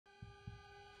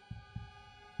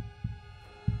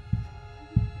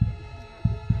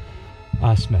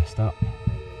That's messed up.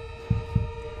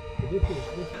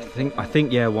 I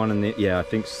think yeah, one and the I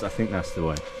think that's the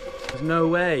way. There's no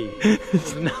way.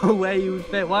 There's no way he would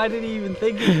fit. Why did he even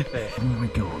think he would fit? Oh my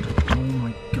god. Oh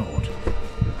my god.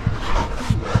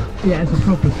 Yeah, it's a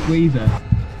proper squeezer.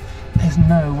 There's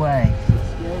no way.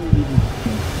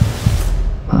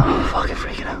 Oh, fucking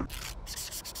freaking out.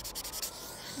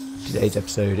 Today's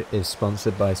episode is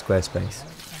sponsored by Squarespace.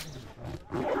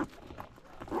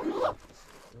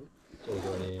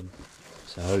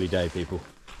 It's a holy day, people.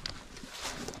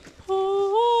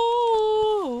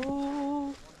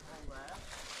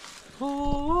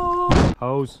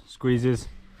 Holes, squeezes,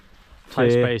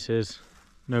 Tight spaces,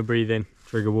 no breathing,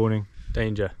 trigger warning,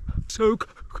 danger. So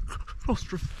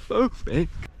claustrophobic.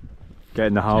 Get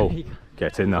in the hole.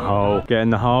 Get in the hole. Get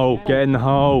in the hole. Get in the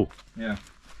hole. Yeah.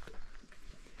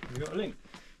 You got a link?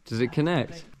 Does it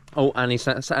connect? Oh, Annie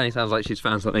sounds like she's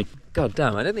found something. God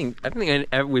damn! I don't think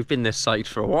we've been this psyched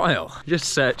for a while. Just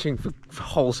searching for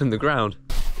holes in the ground.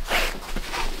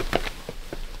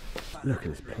 Look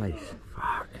at this place.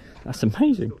 Fuck. That's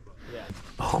amazing. Yeah.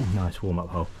 Oh, nice warm-up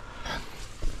hole.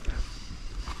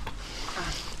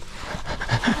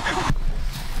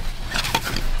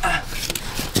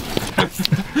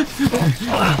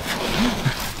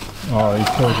 Oh, he's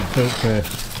called it built here.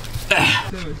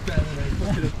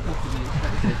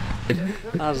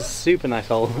 That was a super nice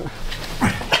hole.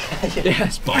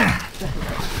 Yes,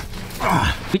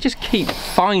 we just keep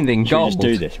finding gold. Should we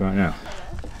just do this right now?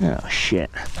 Oh shit.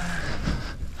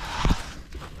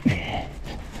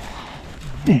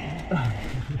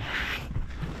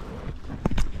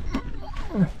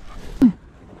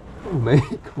 Oh mate,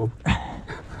 come on.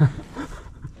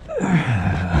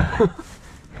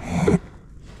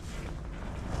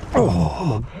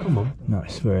 Oh, come on.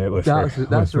 Nice, we're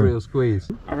That's a real squeeze.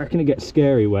 I reckon it gets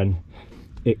scary when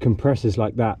it compresses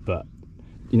like that, but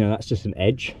you know, that's just an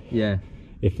edge. Yeah.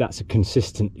 If that's a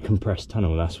consistent compressed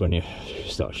tunnel, that's when you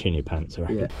start shitting your pants, I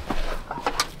reckon. Yeah.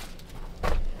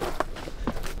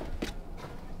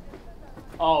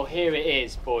 Oh, here it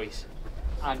is, boys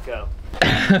and girl.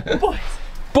 Boys!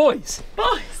 Boys!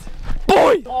 Boys!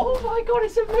 Boys! Oh my god,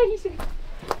 it's amazing!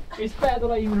 It's better than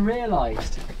I even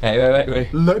realised. Hey,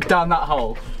 wait. Look down that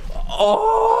hole.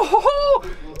 Oh!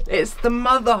 It's the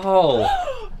mother hole!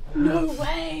 No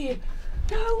way!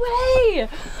 No way!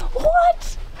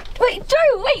 What? Wait,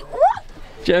 Joe, wait, what?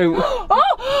 Joe.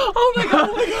 Oh my god,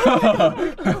 oh my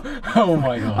god! Oh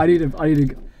my god.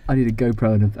 I need a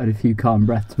GoPro and a few calm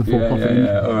breaths before popping in.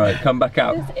 Yeah, alright, come back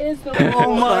out. This is the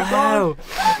Oh my god!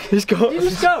 Just go.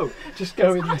 Just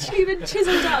go in there. actually been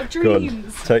chiselled out of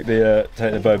dreams. Take the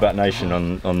Bobat Nation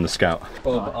on the scout.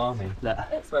 Bob Army. Look,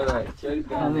 Wait,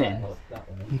 come in.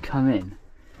 You come in.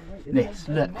 This,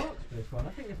 look.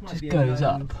 Just goes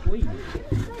up.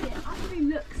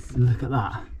 Look at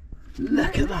that.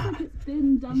 Look at that. It's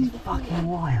been done before. Fucking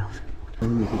wild.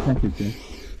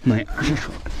 Mate.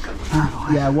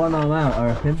 Yeah, one arm out, I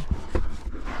reckon.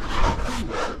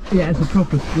 Yeah, it's a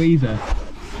proper squeezer.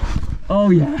 Oh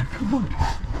yeah. Come on.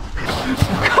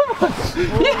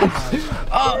 Yes!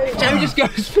 Oh, Joe just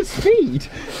goes for speed.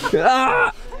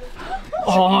 Ah!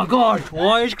 Oh my god,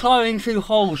 why is climbing through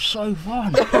holes so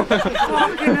fun?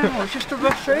 Fucking hell, it's just a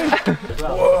machine.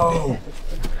 Whoa!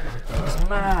 It's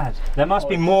mad. There must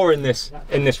be more in this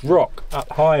rock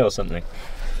up high or something.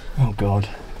 Oh god.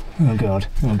 Oh god.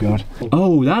 Oh god.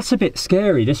 Oh, that's a bit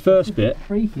scary. This first bit.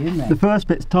 Freaky, isn't it? The first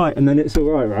bit's tight, and then it's all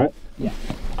right, right? Yeah.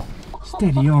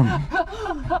 Steady on.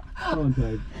 Come on,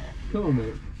 Dave. Come on,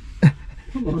 mate.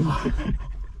 Come on.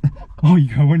 Oh,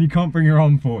 when you can't bring your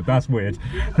arm forward, that's weird.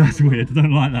 That's weird. I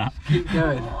don't like that. Keep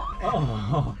going.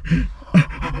 Oh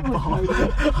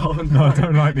no, I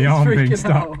don't like the arm being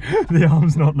stuck. The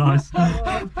arm's not nice.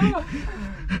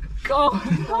 God.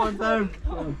 Come on, Dave.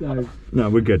 Come on, Dave. No,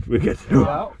 we're good. We're good.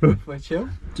 We're chill.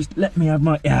 Just let me have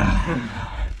my.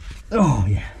 Oh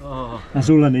yeah. Oh. That's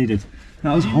all I needed.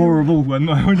 That was horrible when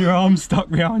your arm's stuck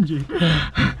behind you.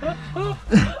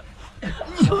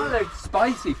 That looks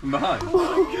spicy from behind.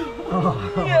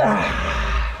 Oh. Yeah.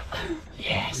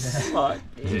 Yes.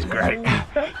 This is great.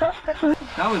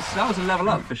 That was a level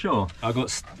up for sure. I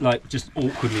got like just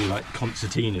awkwardly like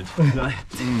concertinaed.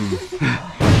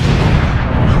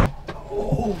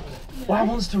 Oh, one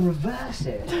wants to reverse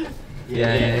it.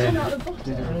 Yeah.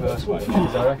 Did it reverse way?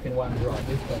 Because I reckon one's right.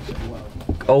 This person as well.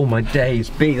 Oh my days,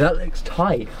 B, that looks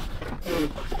tight.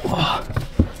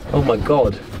 Oh my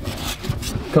god.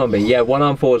 Come on, B. Yeah, one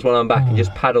arm forwards, one arm back, and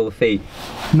just paddle the feet.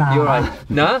 Nah. You're right.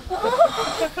 Nah?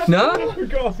 No? We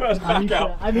got our first back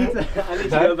out. I need to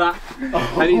go back.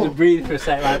 I need to breathe for a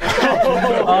second. Like,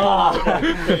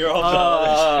 You're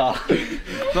off.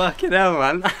 Fucking hell,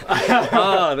 man.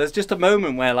 Oh, there's just a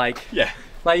moment where, like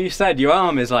you said, your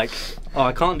arm is like, oh,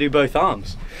 I can't do both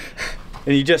arms.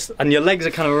 And you just, and your legs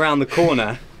are kind of around the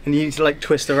corner, and you need to like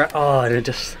twist around. Oh, and it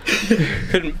just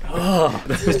couldn't. Oh,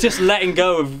 it's just letting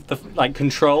go of the like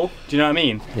control. Do you know what I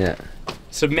mean? Yeah.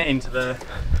 Submitting to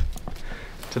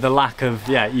the lack of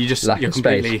you just you're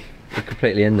completely space. You're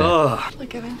completely in there. Oh. We're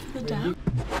going for the down.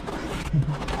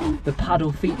 The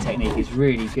paddle feet technique is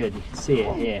really good. You can see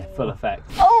it here, full effect.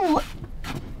 Oh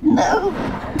no!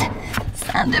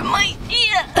 Sand in my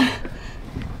ear.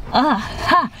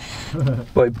 Ha!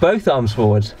 Wait, both arms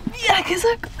forwards. Yeah, because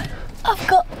I've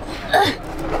got a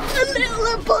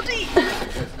littler body.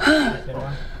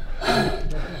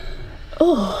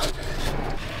 Oh.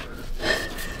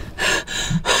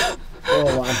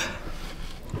 Oh,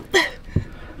 man.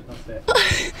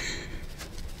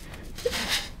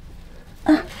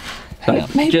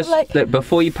 Maybe just like... look,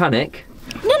 before you panic.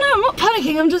 No, I'm not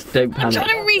panicking. I'm just. Don't panic. I'm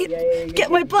trying to get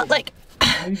my butt like.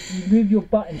 You move your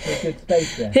butt into a good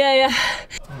space there. Yeah.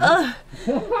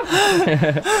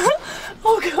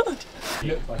 Oh god.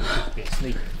 You look like you should be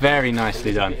asleep. Very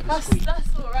nicely done. That's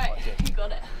all right. You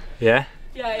got it. Yeah.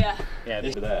 Yeah. Yeah,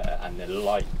 this there, and the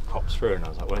light pops through, and I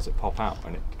was like, where's it pop out?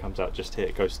 And it comes out just here,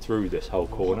 it goes through this whole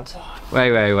corner.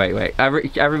 Wait.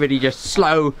 Everybody just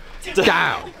slow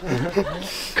down.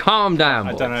 Calm down,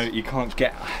 I boys. don't know, you can't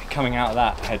get coming out of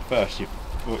that head first.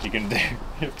 What you're going to do,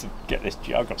 you have to get this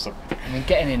jug or something. I mean,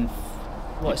 getting in,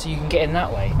 what, so you can get in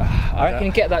that way? I reckon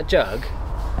you get that jug,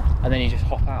 and then you just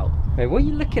hop out. Wait, what are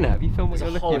you looking at? Have you filmed what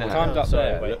There's you're a hole. looking I at? climbed up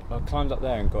Sorry, there, wait. I climbed up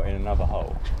there and got in another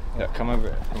hole. Look, come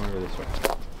over this way.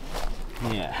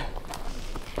 Yeah.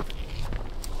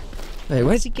 Wait,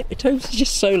 where's he getting? Toby's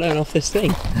just soloing off this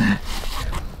thing.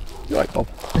 You right, Bob?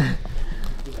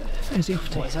 Where's he off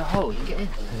to? What is that hole? You can get in.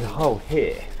 There's a hole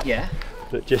here, Yeah.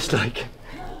 but just like,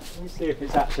 let me see if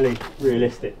it's actually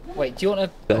realistic. Wait, do you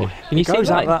want to? Can you see Goes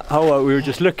the out light? that hole we were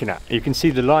just looking at. You can see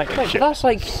the light and Wait, shit. that's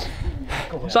like,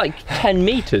 it's like 10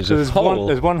 metres So of there's hole.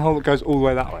 there's one hole that goes all the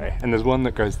way that way, and there's one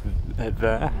that goes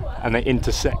there, and they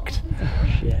intersect.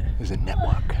 Yeah. There's a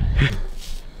network.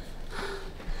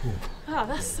 Oh,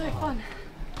 that's so fun.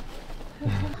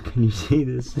 Can you see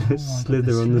this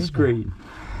slither on the screen?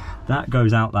 That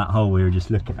goes out that hole we were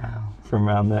just looking at from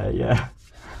around there. Yeah.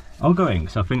 I'll go in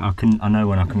because I think I know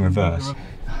when I can reverse.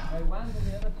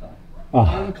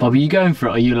 Oh, Bob, are you going for it?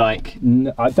 Or are you like?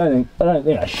 I don't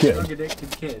think I should.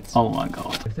 Addicted kids. Oh my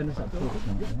god.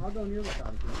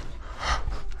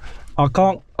 I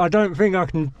can't. I don't think I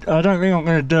can. I don't think I'm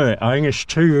going to do it. I think it's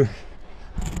too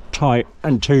tight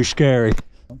and too scary.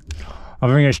 I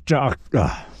think it's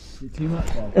Too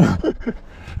much, Bob.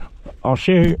 I'll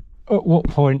see at what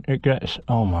point it gets.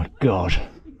 Oh my god.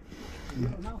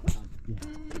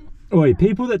 Wait,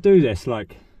 people that do this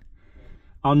like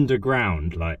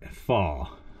underground, like far,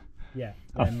 Yeah.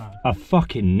 are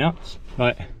fucking nuts.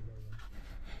 Like,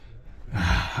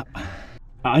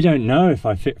 I don't know if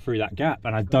I fit through that gap,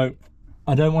 and I don't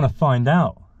want to find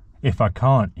out if I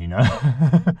can't, you know.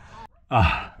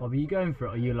 Bob, are you going for it?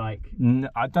 Or are you like?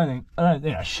 I don't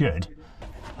think I should.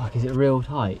 Fuck, is it real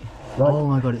tight? Oh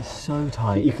my god, it's so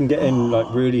tight. You can get in like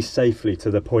really safely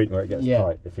to the point where it gets Yeah.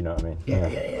 tight, if you know what I mean.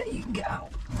 Yeah, you can get out.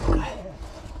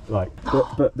 Like,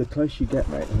 but the closer you get,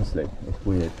 mate, honestly, it's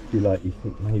weird. You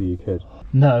think maybe you could,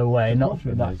 No way, not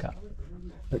through that gap.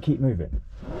 but keep moving.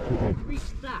 Keep moving.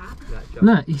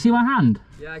 Look, you see my hand?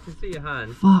 Yeah, I can see your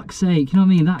hand. Fuck's sake, you know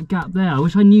what I mean? That gap there. I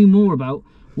wish I knew more about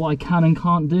what I can and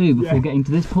can't do before getting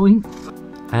to this point.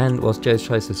 And whilst Joe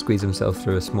tries to squeeze himself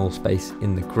through a small space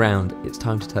in the ground, it's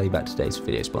time to tell you about today's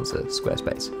video sponsor,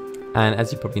 Squarespace. And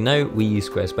as you probably know, we use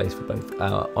Squarespace for both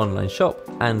our online shop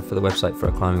and for the website for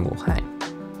our climbing wall hang.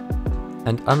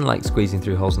 And unlike squeezing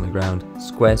through holes in the ground,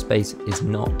 Squarespace is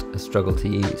not a struggle to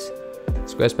use.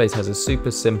 Squarespace has a super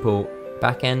simple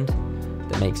back end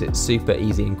that makes it super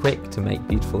easy and quick to make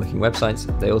beautiful looking websites.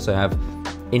 They also have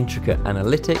intricate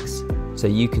analytics, so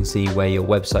you can see where your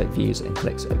website views and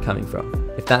clicks are coming from.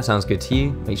 If that sounds good to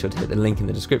you, make sure to hit the link in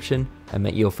the description and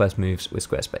make your first moves with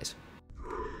Squarespace.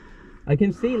 I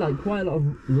can see like quite a lot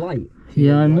of light.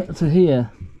 Yeah, I'm up to here.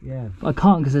 Yeah. But I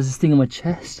can't because there's this thing on my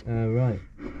chest. Right.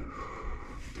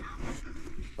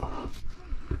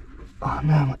 Oh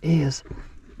no, my ears.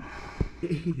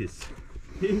 Ears.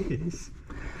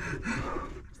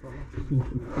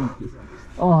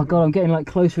 Oh god, I'm getting like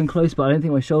closer and closer, but I don't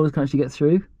think my shoulders can actually get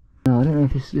through. No, I don't know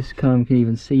if this camera can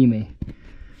even see me.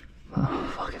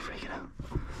 Oh, fucking freaking out.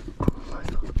 Oh my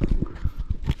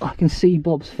god. I can see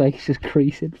Bob's face just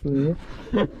creasing from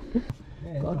here.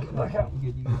 Don't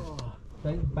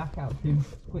back out too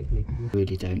quickly.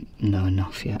 Really don't know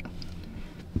enough yet.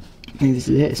 Maybe this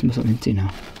is it. It's something to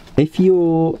now. If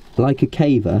you're like a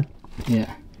caver,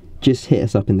 Yeah. just hit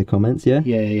us up in the comments, yeah?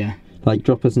 Yeah. Like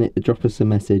drop us a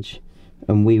message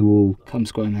and we will Come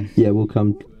squirm then. yeah, we'll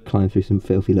come climb through some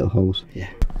filthy little holes. Yeah.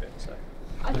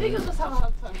 I think I'll just have a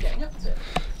hard time getting up to it.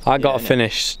 I got to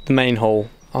finish the main hole.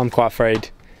 I'm quite afraid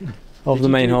of the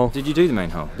main hole. Did you do the main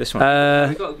hole? This one?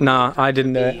 Nah, I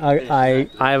didn't do it. I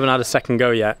haven't had a second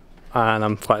go yet, and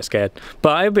I'm quite scared.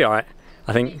 But it'll be alright,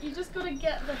 I think. You just got to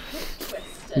get the hip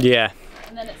twisted. Yeah.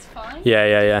 And then it's fine.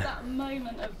 Yeah. That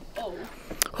moment of,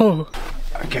 Oh.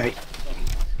 Okay.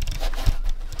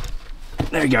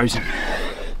 There he goes. You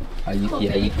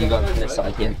got it to this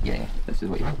side, yeah. This is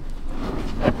what you want.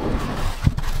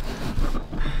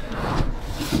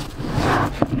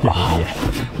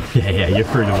 Yeah, you're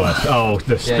through the worst. Oh,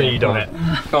 the speed on it.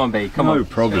 Come on, B, come on. No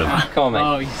problem. Come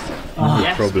on, mate.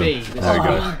 Yes, problem. B. There we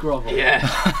go. Grovel. Yeah.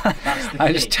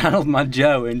 I just channeled my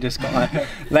Joe and just got like,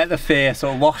 let the fear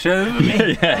sort of wash over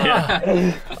me.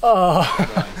 Yeah.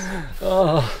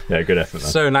 Oh. Yeah, good effort,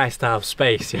 man. So nice to have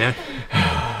space, you know?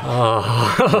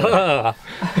 Oh.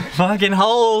 Fucking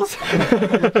holes!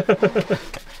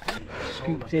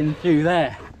 Scoops in through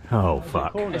there. Oh,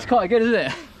 fuck. It's quite good, isn't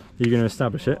it? You going to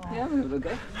establish it? Yeah, I'm gonna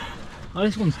go. Oh,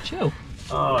 this one's chill.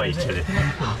 Oh, he's chilling.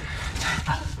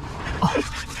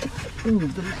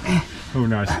 Oh,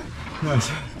 nice.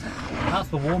 That's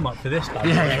the warm up for this guy.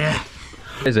 Yeah.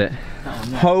 Is it?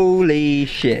 Holy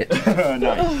shit.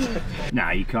 Nice.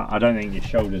 Nah, you can't. I don't think your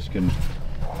shoulders can.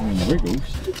 I mean, wiggles.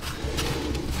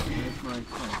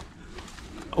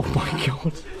 Oh my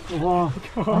god. Oh,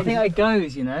 I think it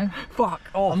goes, you know. Fuck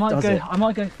off. I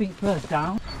might go feet first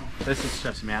down. This is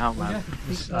stressing me out, man.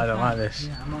 I don't like this.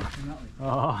 Yeah, I might come that way.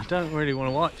 Oh, I don't really want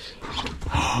to watch.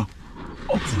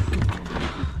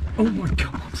 Oh my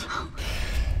god.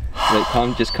 Wait,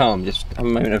 just calm, just have a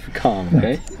moment of calm,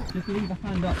 okay? Just leave a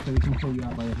hand up so we can pull you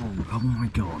out by your hand. Oh my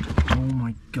god. Oh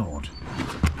my god.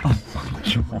 Oh my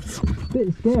god. It's a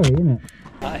bit scary, isn't it?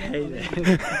 I hate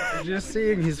it. Just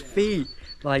seeing his feet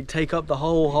like take up the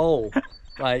whole hole.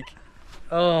 Like,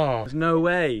 oh, there's no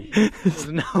way. There's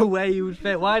no way he would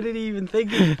fit. Why did he even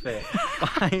think he would fit?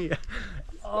 Like,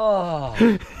 oh.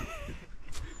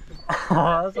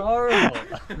 Oh, that's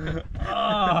horrible.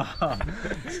 Oh,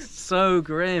 so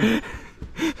grim.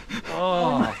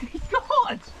 Oh my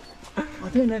god. I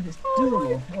don't know if it's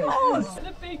doable. it's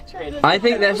a big train. I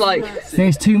think there's like, I think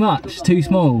it's too much, too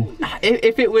small.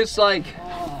 if it was like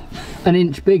An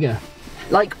inch bigger.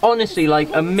 Like honestly, like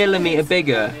a millimetre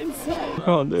bigger. I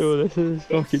can't do all this. This is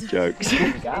fucking jokes.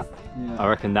 I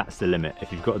reckon that's the limit.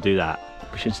 If you've got to do that,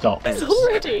 we should stop. It's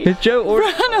already Is Joe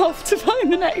already? ran off to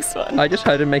find the next one. I just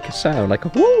heard him make a sound like a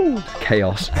woo.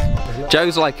 Chaos.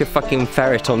 Joe's like a fucking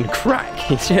ferret on crack.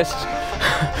 He's just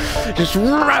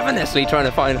ravenously trying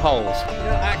to find holes. You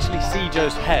don't actually see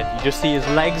Joe's head, you just see his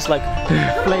legs like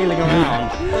flailing around.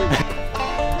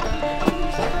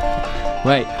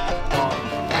 Wait.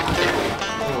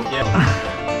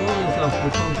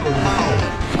 Oh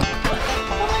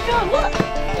my god, what?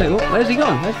 Wait, where's he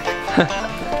gone?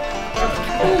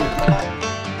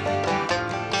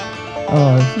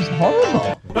 Oh, this is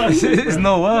horrible. It's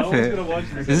not worth it.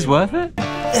 Is this worth it?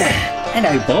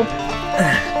 Hello, Bob.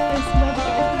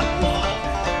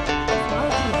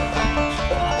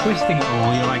 Twisting it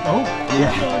all, you're like, oh.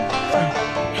 Yeah.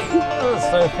 That's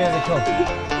so physical.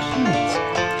 Shit.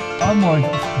 I might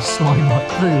slide right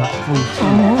through that full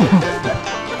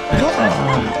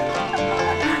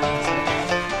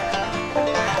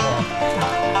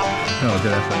Oh,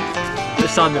 good effort. The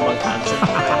sand in my pants.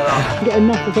 Get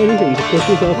enough of anything to push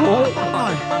yourself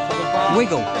out.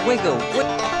 Wiggle, wiggle,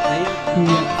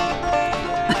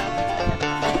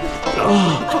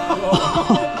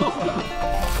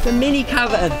 The mini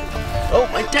cavern. Oh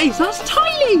my days, that's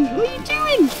tiny. What are you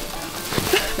doing?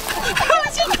 How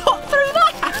has he got through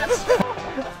that?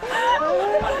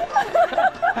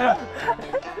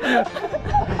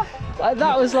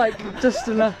 That was like just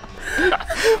enough.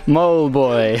 Mole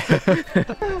boy.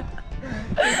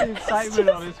 Excitement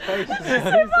on his face. He's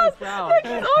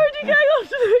already going off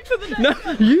to look for the next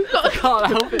one. You can't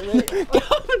help it, mate.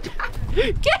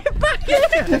 Get back in!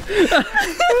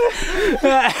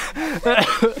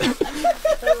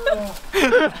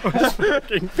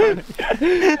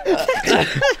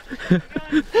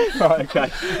 Right, okay.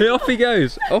 Off he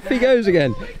goes. Off he goes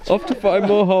again. Off to find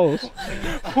more holes.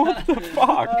 What the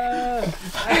fuck?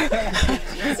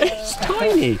 It's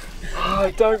tiny. Oh,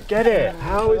 I don't get it.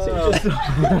 How is it just...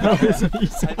 How is it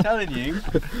easy? I'm telling you.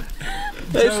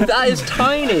 That is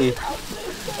tiny.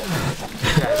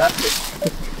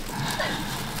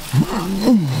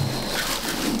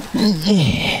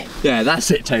 Yeah,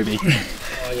 that's it, Toby.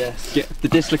 Oh yes. Get the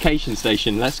dislocation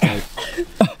station. Let's go.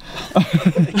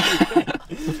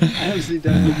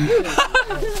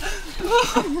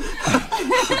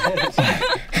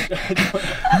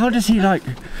 How does he like?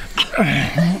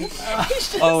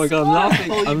 Oh my god, I'm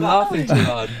laughing. I'm laughing too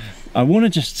hard. I want to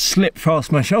just slip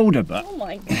past my shoulder, but Oh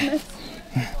my goodness.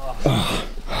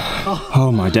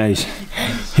 oh my days,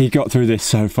 he got through this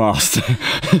so fast.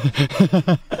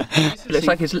 Looks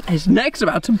like his neck's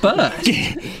about to burst.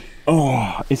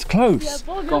 Oh, it's close.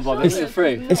 Go on, Bob, it's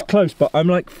through. It's close, but I'm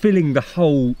like filling the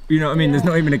hole. You know what I mean? There's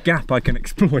not even a gap I can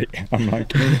exploit. I'm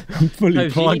like, I'm fully Toby, you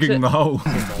need plugging to- the hole.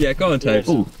 Yeah, go on,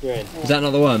 Toby. Ooh. You're in. Is that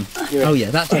another one? Oh yeah,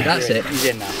 that's it. That's it. He's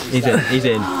in now. He's in. He's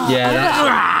in.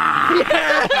 Yeah,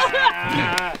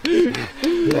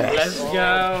 Let's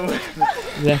go.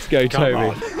 Let's go,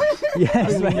 Toby.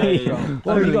 Yes, mate.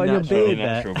 What have you got in your beard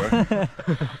there? Go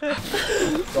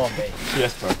on, mate.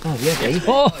 Yes, bro. Oh yeah, baby.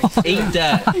 Oh, eat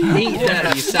dirt. Eat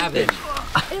dirt, you savage.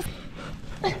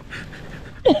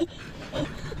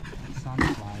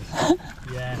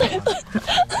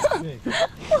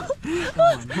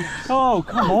 Oh,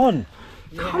 come on.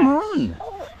 Come on.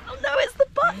 Oh no, it's the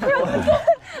background.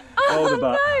 Hold the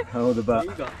bat. Hold the bat.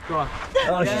 Go on.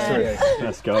 Oh, she's through.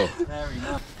 Let's go.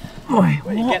 Wait,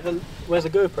 get the. Where's the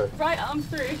GoPro? Right arm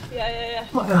through. Yeah.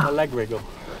 The leg wriggle.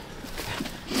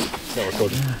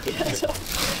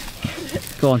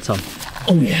 Go on, Tom.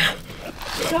 Oh yeah.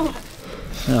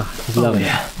 Oh, he's loving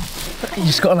it. You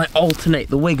just gotta like alternate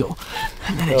the wiggle.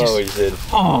 And then it just. he's in.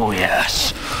 Oh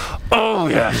yes. Oh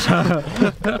yes.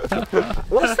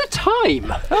 What's the time?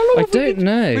 How long I have we don't been-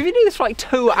 know. We've been doing this for like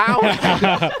 2 hours.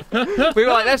 We were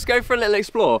like, let's go for a little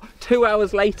explore. 2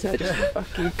 hours later, just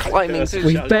fucking climbing through.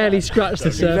 We've barely scratched the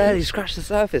We surface. barely scratched the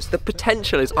surface. The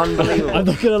potential is unbelievable. I'm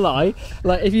not gonna lie,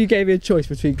 like if you gave me a choice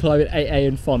between climbing 8A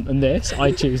and Font and this,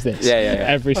 I'd choose this. Yeah.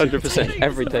 Every single 100%.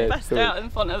 Every day. Best day out in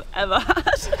front I've ever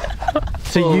had.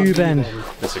 So you then.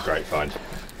 That's a great find.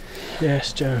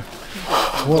 Yes, Joe.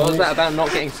 What was that about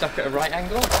not getting stuck at a right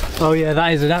angle? Oh yeah,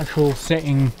 that is an actual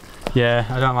sitting. Yeah,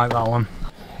 I don't like that one.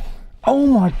 Oh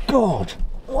my god.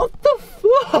 What the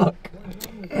fuck?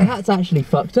 That's actually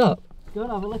fucked up. Go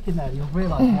and have a look in there, you'll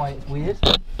realise why it's weird.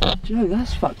 Joe,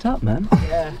 that's fucked up, man.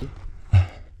 Yeah. I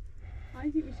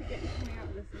think we should get you coming out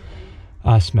of this.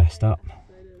 That's messed up.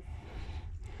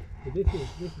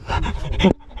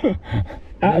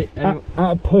 At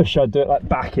a push, I'd do it like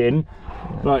back in,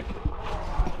 like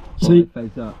so.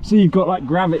 So you've got like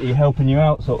gravity helping you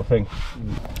out, sort of thing.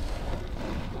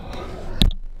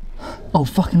 Oh,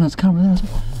 fucking that's camera there.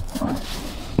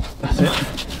 That's it.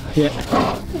 Yeah.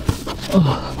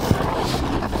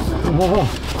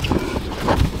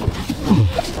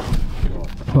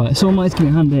 Right, so I might give me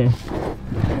a hand here.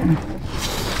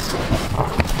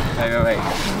 Wait.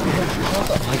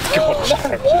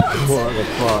 What the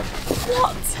fuck?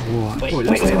 What? Wait.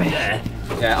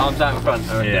 Yeah, arms out in front.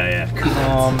 Yeah.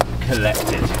 Calm,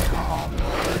 collected.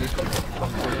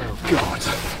 God.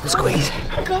 Squeeze.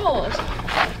 God.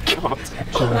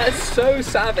 That's so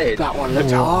savage. That one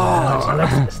looked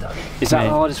hard. Is that the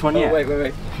hardest one yet? Wait.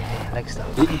 Leg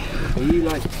stuff. Are you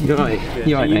like? You're right.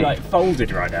 You're Are right, you mate. like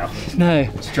folded right now? No.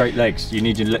 Straight legs. You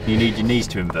need your knees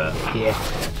to invert. Yeah.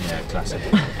 Yeah, classic.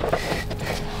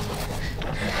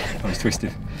 I was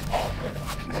twisted. Oh,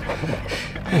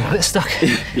 a bit stuck.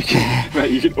 You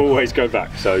can always go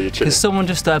back. So you're Because someone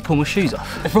just pulled my shoes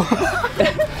off.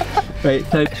 Wait,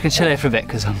 no. Just gonna chill here for a bit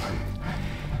because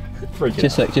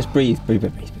Just breathe.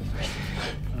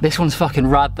 this one's fucking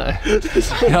rad though. You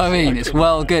know what I mean? It's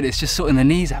well good. It's just sorting the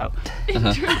knees out. You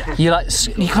kind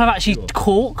of actually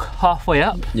cork halfway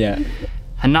up, Yeah.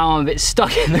 and now I'm a bit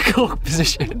stuck in the cork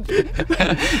position.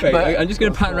 Wait, I'm just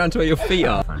going to pan around to where your feet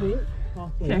are.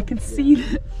 Yeah, I can see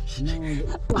that.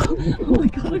 Oh my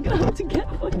god, I'm gonna have to get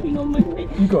fucking on my feet.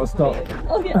 You've got to stop.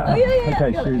 Oh yeah.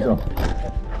 Okay, shoes off.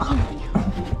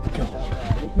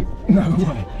 No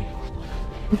way.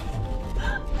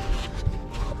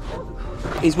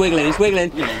 He's wiggling.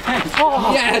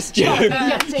 Yes, Joe.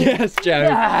 Yes, Joe.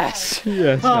 Yes.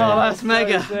 Yes. Oh, that's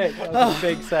mega. That was a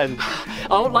big send.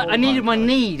 I needed my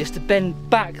knee just to bend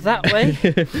back that way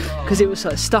because it was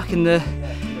like stuck in the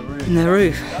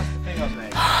roof.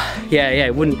 Yeah,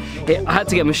 it wouldn't. I had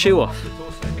to get my shoe off.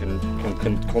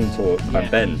 Can contour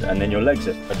and bend, and then your legs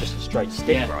are just a straight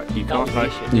stick, Yeah. right? You can't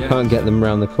like. You can't get them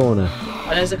round the corner.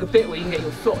 And there's like a bit where you can get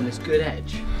your foot on this good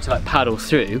edge to like paddle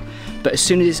through, but as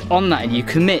soon as it's on that and you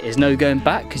commit, there's no going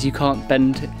back because you can't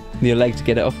bend. Your leg to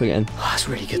get it off again. Oh, that's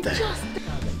really good though.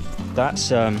 That's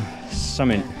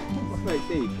something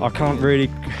I can't really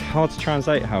hard to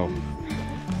translate how.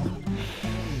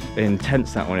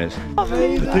 intense that one is. I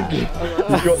think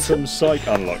you've got some psych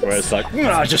unlock where it's like,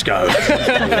 just go. Just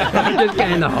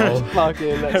get in the hole.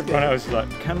 Everyone else is like,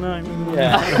 can I?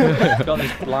 Yeah. Got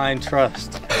this blind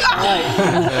trust.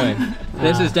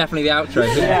 This is definitely the outro.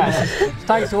 Yeah.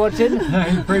 Thanks for watching.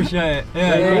 Appreciate it.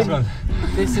 Yeah, nice one.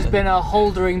 This has been a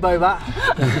Bouldering Bobat.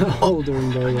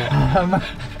 Bouldering Bobat.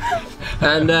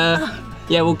 And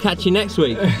yeah, we'll catch you next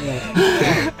week.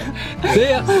 See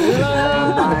ya.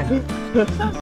 Bye.